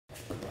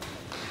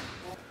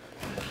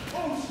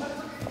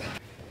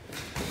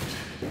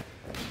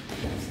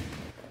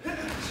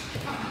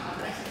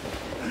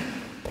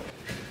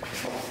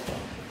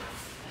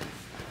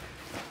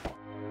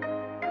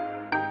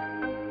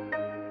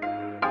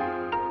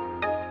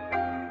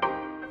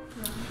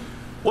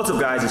What's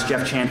up guys, it's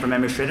Jeff Chan from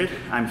MMA Shredded.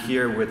 I'm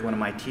here with one of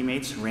my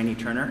teammates, Randy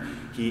Turner.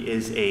 He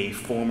is a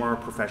former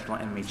professional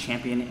MMA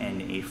champion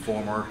and a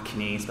former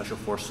Canadian Special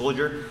Force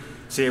soldier.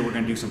 Today we're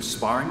going to do some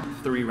sparring,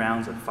 3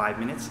 rounds of 5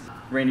 minutes.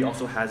 Randy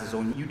also has his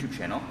own YouTube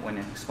channel. Want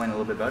to explain a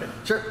little bit about it?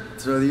 Sure.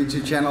 So the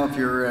YouTube channel, if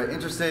you're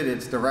interested,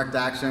 it's Direct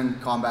Action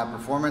Combat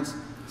Performance.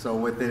 So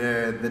with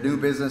the new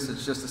business,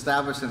 it's just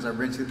established since I've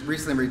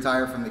recently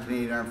retired from the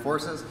Canadian Armed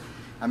Forces.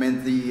 I'm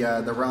in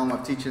the realm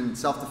of teaching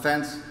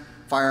self-defense,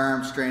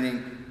 firearms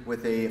training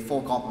with a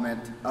full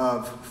complement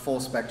of full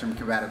spectrum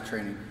combative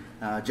training.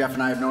 Jeff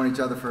and I have known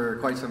each other for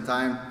quite some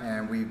time,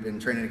 and we've been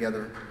training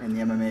together in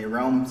the MMA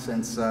realm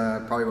since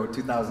probably about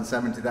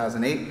 2007,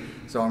 2008.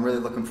 So I'm really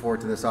looking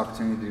forward to this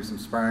opportunity to do some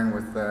sparring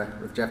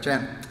with Jeff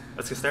Chan.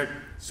 Let's get started.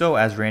 So,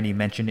 as Randy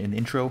mentioned in the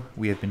intro,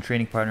 we have been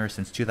training partners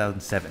since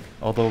 2007.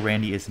 Although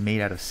Randy is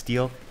made out of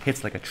steel,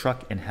 hits like a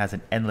truck, and has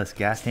an endless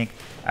gas tank,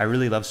 I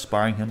really love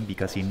sparring him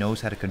because he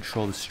knows how to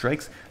control his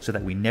strikes so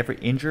that we never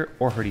injure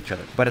or hurt each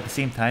other. But at the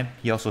same time,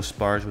 he also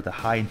spars with a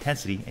high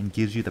intensity and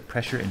gives you the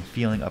pressure and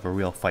feeling of a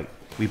real fight.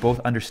 We both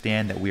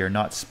understand that we are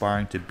not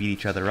sparring to beat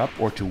each other up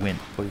or to win,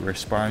 but we are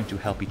sparring to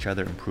help each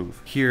other improve.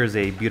 Here is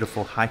a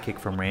beautiful high kick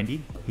from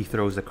Randy. He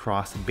throws a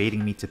cross,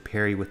 baiting me to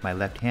parry with my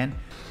left hand,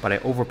 but I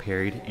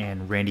over-parried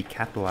and Randy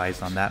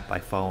capitalized on that by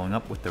following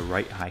up with the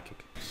right high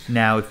kick.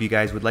 Now, if you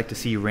guys would like to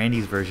see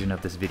Randy's version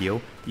of this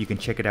video, you can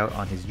check it out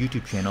on his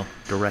YouTube channel,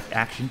 Direct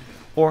Action,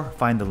 or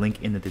find the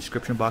link in the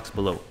description box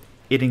below.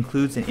 It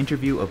includes an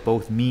interview of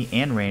both me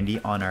and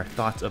Randy on our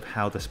thoughts of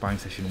how the sparring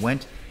session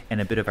went and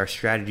a bit of our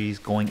strategies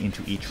going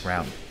into each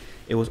round.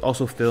 It was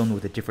also filmed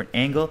with a different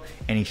angle,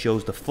 and he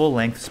shows the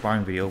full-length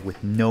sparring video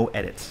with no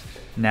edits.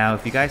 Now,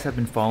 if you guys have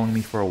been following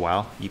me for a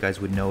while, you guys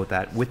would know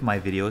that with my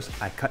videos,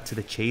 I cut to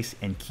the chase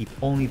and keep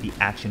only the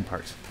action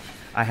parts.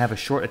 I have a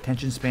short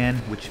attention span,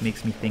 which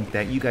makes me think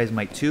that you guys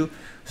might too,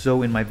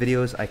 so in my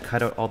videos I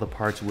cut out all the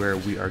parts where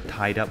we are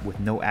tied up with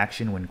no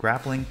action when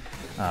grappling,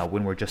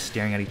 when we're just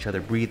staring at each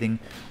other breathing,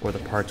 or the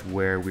parts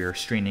where we are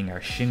straightening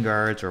our shin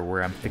guards or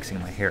where I'm fixing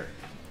my hair.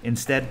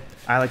 Instead,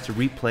 I like to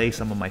replay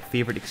some of my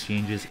favorite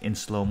exchanges in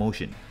slow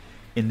motion.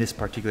 In this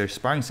particular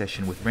sparring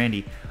session with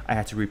Randy, I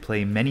had to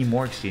replay many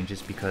more exchanges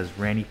because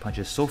Randy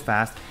punches so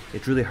fast,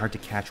 it's really hard to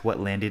catch what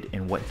landed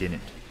and what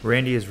didn't.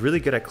 Randy is really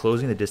good at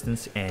closing the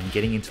distance and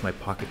getting into my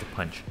pocket to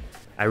punch.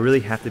 I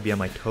really have to be on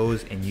my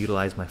toes and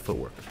utilize my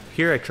footwork.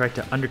 Here I tried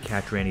to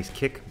undercatch Randy's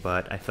kick,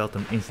 but I felt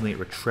him instantly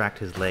retract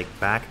his leg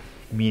back,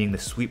 meaning the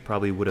sweep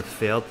probably would have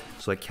failed,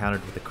 so I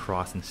countered with a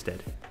cross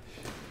instead.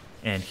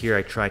 And here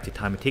I tried to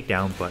time a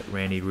takedown, but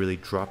Randy really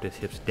dropped his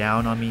hips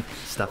down on me,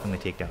 stuffing the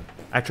takedown.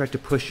 I tried to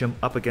push him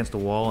up against the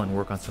wall and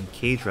work on some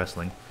cage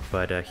wrestling,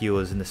 but he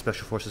was in the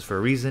Special Forces for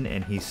a reason,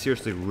 and he's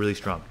seriously really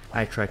strong.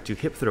 I tried to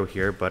hip throw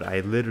here, but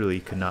I literally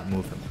could not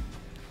move him.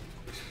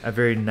 A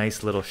very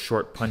nice little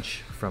short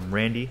punch from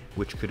Randy,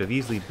 which could have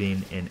easily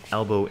been an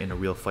elbow in a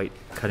real fight,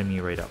 cutting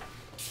me right up.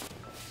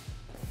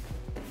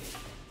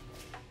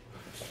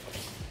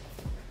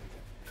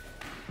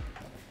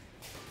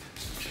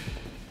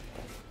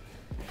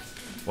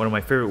 One of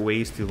my favorite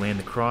ways to land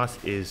the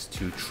cross is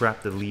to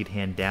trap the lead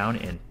hand down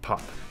and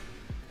pop.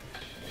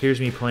 Here's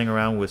me playing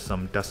around with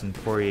some Dustin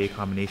Poirier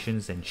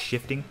combinations and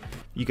shifting.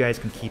 You guys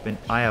can keep an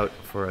eye out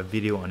for a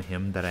video on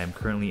him that I am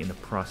currently in the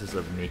process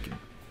of making.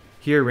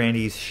 Here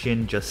Randy's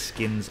shin just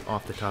skins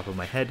off the top of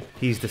my head.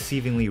 He's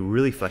deceivingly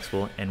really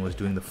flexible and was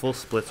doing the full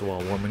splits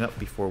while warming up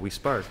before we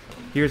sparred.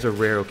 Here's a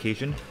rare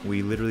occasion.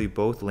 We literally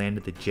both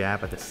landed the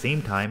jab at the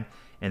same time,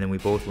 and then we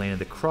both landed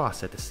the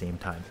cross at the same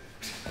time.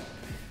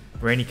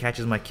 Randy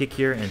catches my kick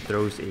here and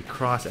throws a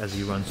cross as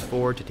he runs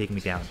forward to take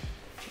me down,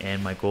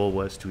 and my goal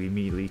was to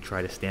immediately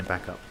try to stand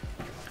back up.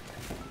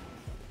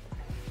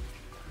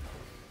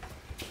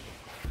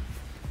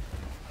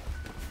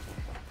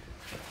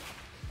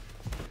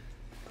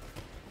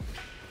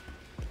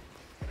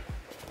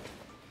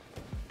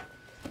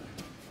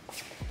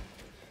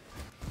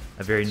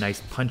 A very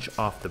nice punch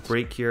off the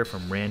break here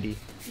from Randy,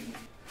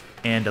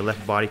 and a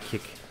left body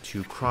kick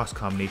to cross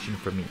combination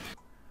for me.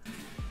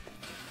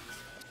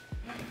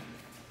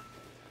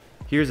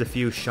 Here's a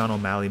few Sean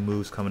O'Malley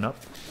moves coming up.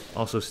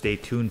 Also stay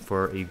tuned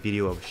for a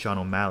video of Sean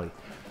O'Malley.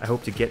 I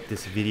hope to get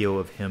this video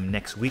of him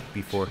next week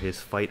before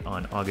his fight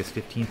on August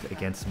 15th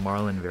against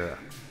Marlon Vera.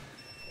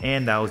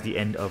 And that was the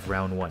end of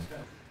round 1.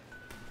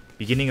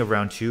 Beginning of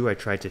round 2, I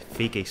tried to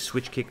fake a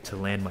switch kick to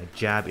land my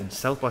jab in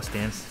southpaw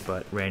stance,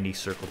 but Randy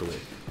circled away.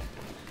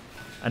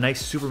 A nice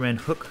Superman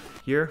hook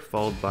here,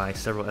 followed by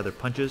several other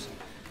punches.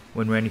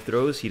 When Randy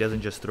throws, he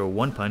doesn't just throw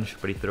one punch,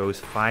 but he throws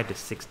 5 to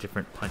 6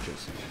 different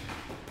punches.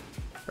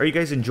 Are you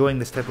guys enjoying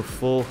this type of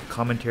full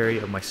commentary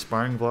of my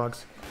sparring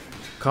vlogs?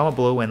 Comment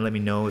below and let me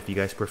know if you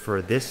guys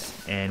prefer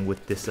this and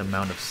with this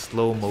amount of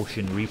slow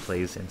motion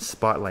replays and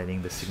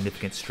spotlighting the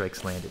significant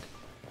strikes landed.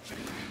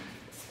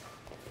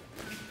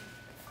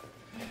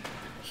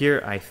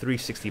 Here I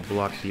 360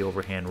 block the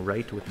overhand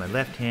right with my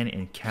left hand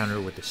and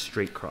counter with a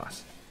straight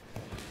cross.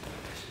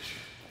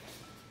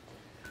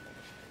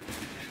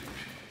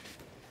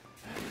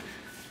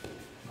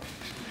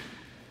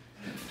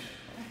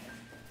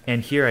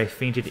 And here I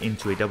feinted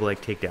into a double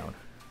leg takedown.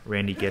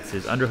 Randy gets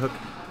his underhook,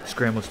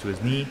 scrambles to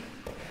his knee.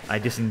 I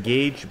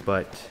disengage,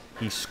 but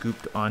he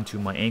scooped onto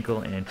my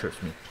ankle and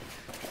trips me.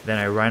 Then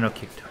I rhino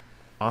kicked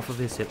off of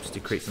his hips to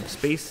create some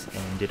space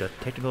and did a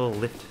technical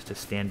lift to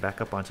stand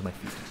back up onto my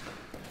feet.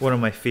 One of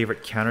my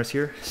favorite counters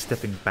here,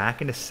 stepping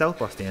back into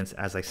southpaw stance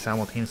as I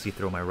simultaneously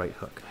throw my right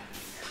hook.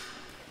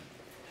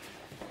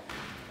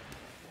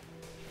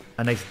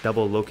 A nice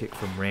double low kick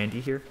from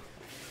Randy here.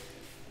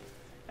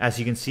 As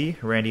you can see,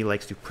 Randy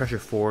likes to pressure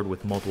forward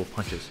with multiple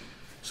punches.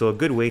 So a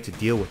good way to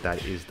deal with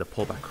that is the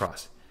pullback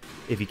cross.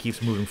 If he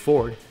keeps moving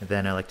forward,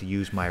 then I like to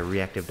use my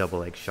reactive double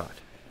leg shot.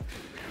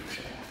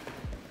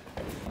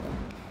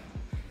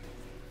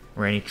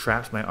 Randy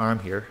traps my arm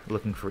here,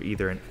 looking for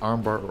either an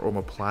armbar or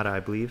omoplata, I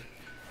believe.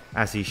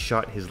 As he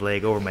shot his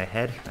leg over my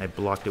head, I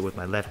blocked it with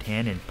my left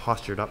hand and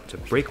postured up to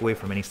break away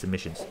from any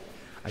submissions.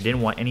 I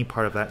didn't want any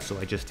part of that, so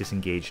I just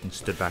disengaged and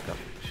stood back up.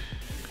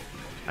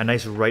 A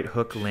nice right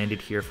hook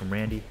landed here from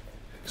Randy.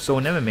 So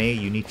in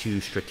MMA, you need to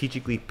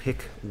strategically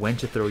pick when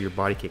to throw your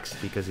body kicks,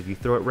 because if you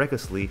throw it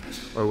recklessly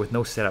or with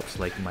no setups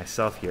like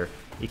myself here,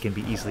 it can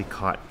be easily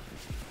caught.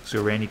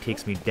 So Randy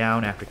takes me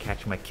down after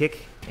catching my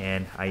kick,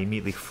 and I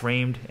immediately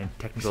framed and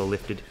technical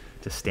lifted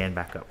to stand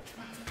back up.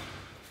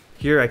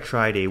 Here I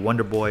tried a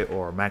Wonder Boy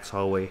or Max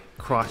Holloway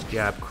cross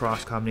jab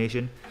cross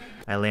combination.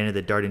 I landed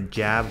the Darden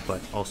jab,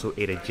 but also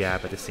ate a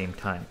jab at the same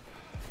time.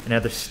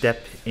 Another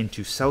step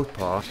into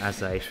southpaw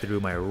as I threw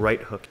my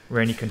right hook.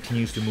 Randy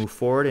continues to move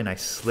forward, and I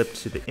slipped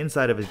to the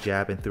inside of his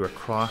jab and threw a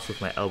cross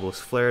with my elbows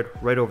flared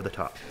right over the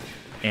top.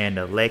 And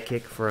a leg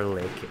kick for a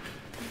leg kick.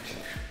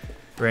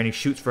 Randy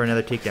shoots for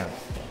another takedown.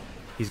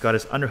 He's got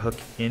his underhook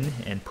in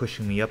and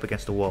pushing me up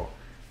against the wall.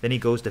 Then he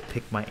goes to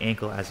pick my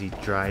ankle as he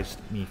drives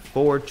me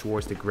forward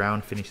towards the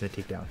ground, finishing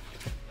the takedown.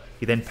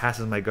 He then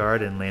passes my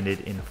guard and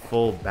landed in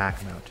full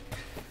back mount.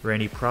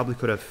 Randy probably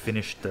could have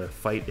finished the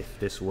fight if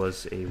this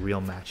was a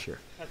real match here.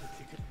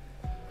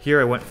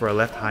 Here I went for a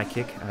left high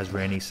kick as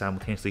Randy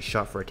simultaneously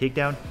shot for a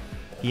takedown.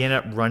 He ended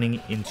up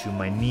running into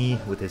my knee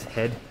with his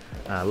head.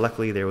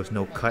 Luckily there was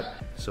no cut,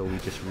 so we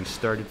just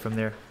restarted from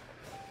there.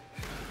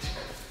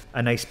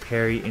 A nice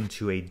parry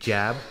into a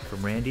jab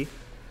from Randy.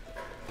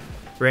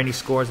 Randy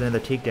scores another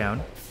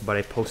takedown, but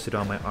I posted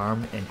on my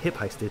arm and hip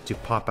heisted to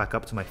pop back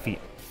up to my feet.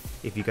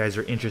 If you guys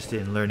are interested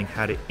in learning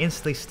how to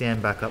instantly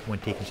stand back up when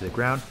taken to the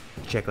ground,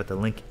 check out the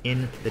link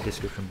in the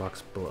description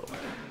box below.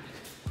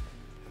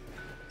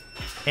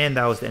 And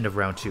that was the end of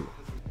round 2.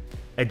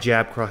 A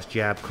jab cross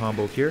jab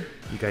combo here.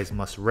 You guys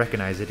must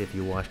recognize it if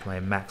you watched my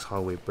Max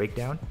Holloway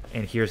breakdown.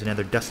 And here's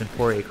another Dustin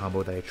Poirier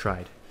combo that I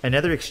tried.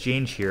 Another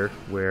exchange here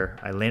where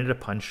I landed a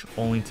punch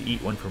only to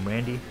eat one from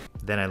Randy.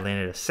 Then I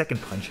landed a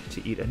second punch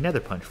to eat another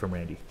punch from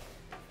Randy.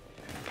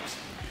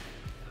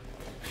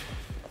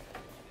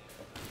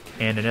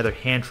 And another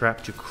hand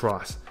trap to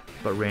cross,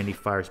 but Randy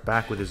fires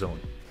back with his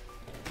own.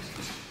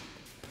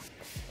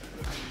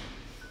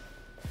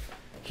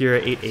 Here I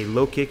ate a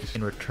low kick.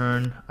 In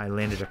return, I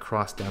landed a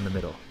cross down the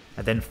middle.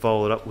 I then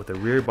followed up with a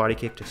rear body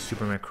kick to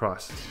Superman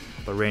cross,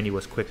 but Randy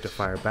was quick to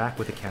fire back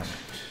with a counter.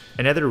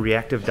 Another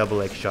reactive double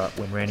leg shot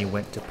when Randy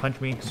went to punch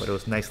me, but it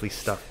was nicely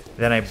stuffed.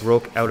 Then I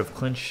broke out of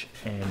clinch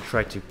and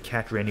tried to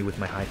catch Randy with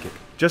my high kick.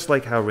 Just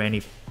like how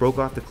Randy broke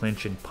off the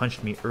clinch and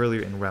punched me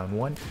earlier in round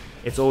 1,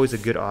 it's always a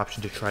good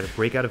option to try to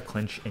break out of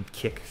clinch and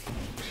kick.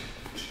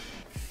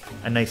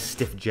 A nice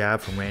stiff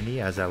jab from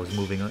Randy as I was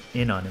moving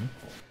in on him.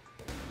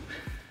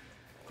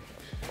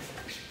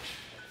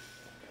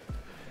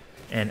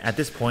 And at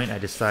this point I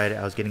decided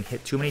I was getting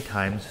hit too many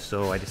times,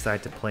 so I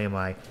decided to play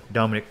my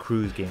Dominic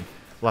Cruz game.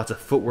 Lots of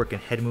footwork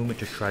and head movement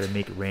to try to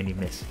make Randy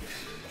miss.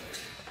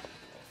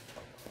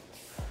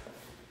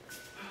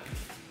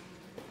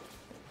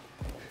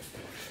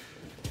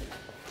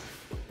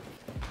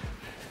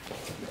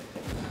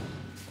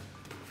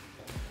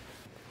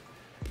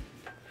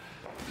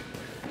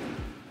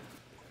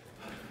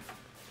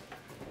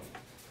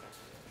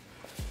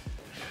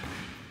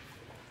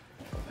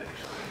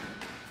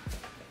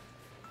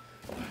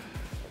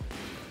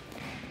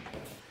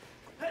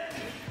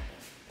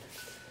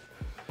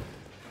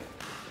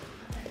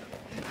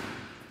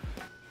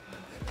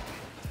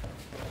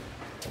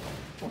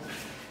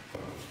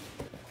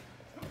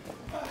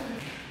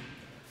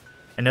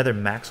 Another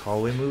Max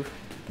Holloway move,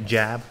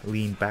 jab,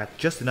 lean back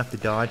just enough to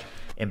dodge,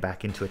 and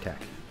back into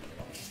attack.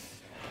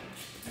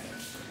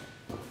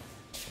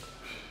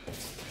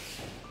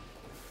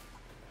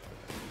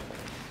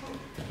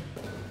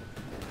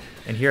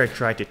 And here I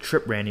tried to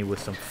trip Randy with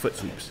some foot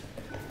sweeps.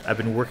 I've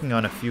been working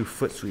on a few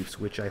foot sweeps,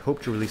 which I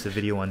hope to release a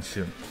video on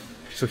soon.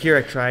 So here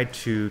I tried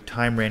to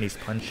time Randy's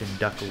punch and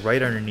duck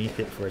right underneath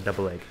it for a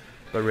double leg,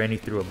 but Randy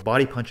threw a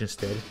body punch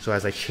instead, so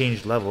as I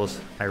changed levels,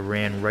 I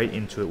ran right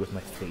into it with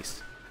my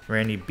face.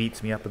 Randy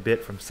beats me up a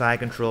bit from side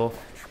control,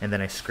 and then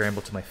I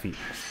scramble to my feet.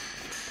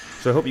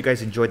 So I hope you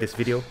guys enjoyed this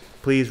video.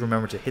 Please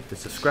remember to hit the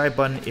subscribe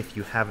button if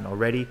you haven't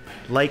already,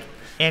 like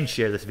and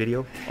share this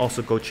video.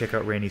 Also go check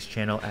out Randy's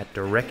channel at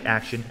Direct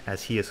Action,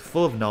 as he is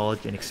full of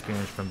knowledge and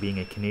experience from being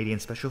a Canadian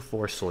Special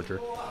Forces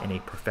soldier and a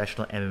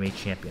professional MMA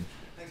champion.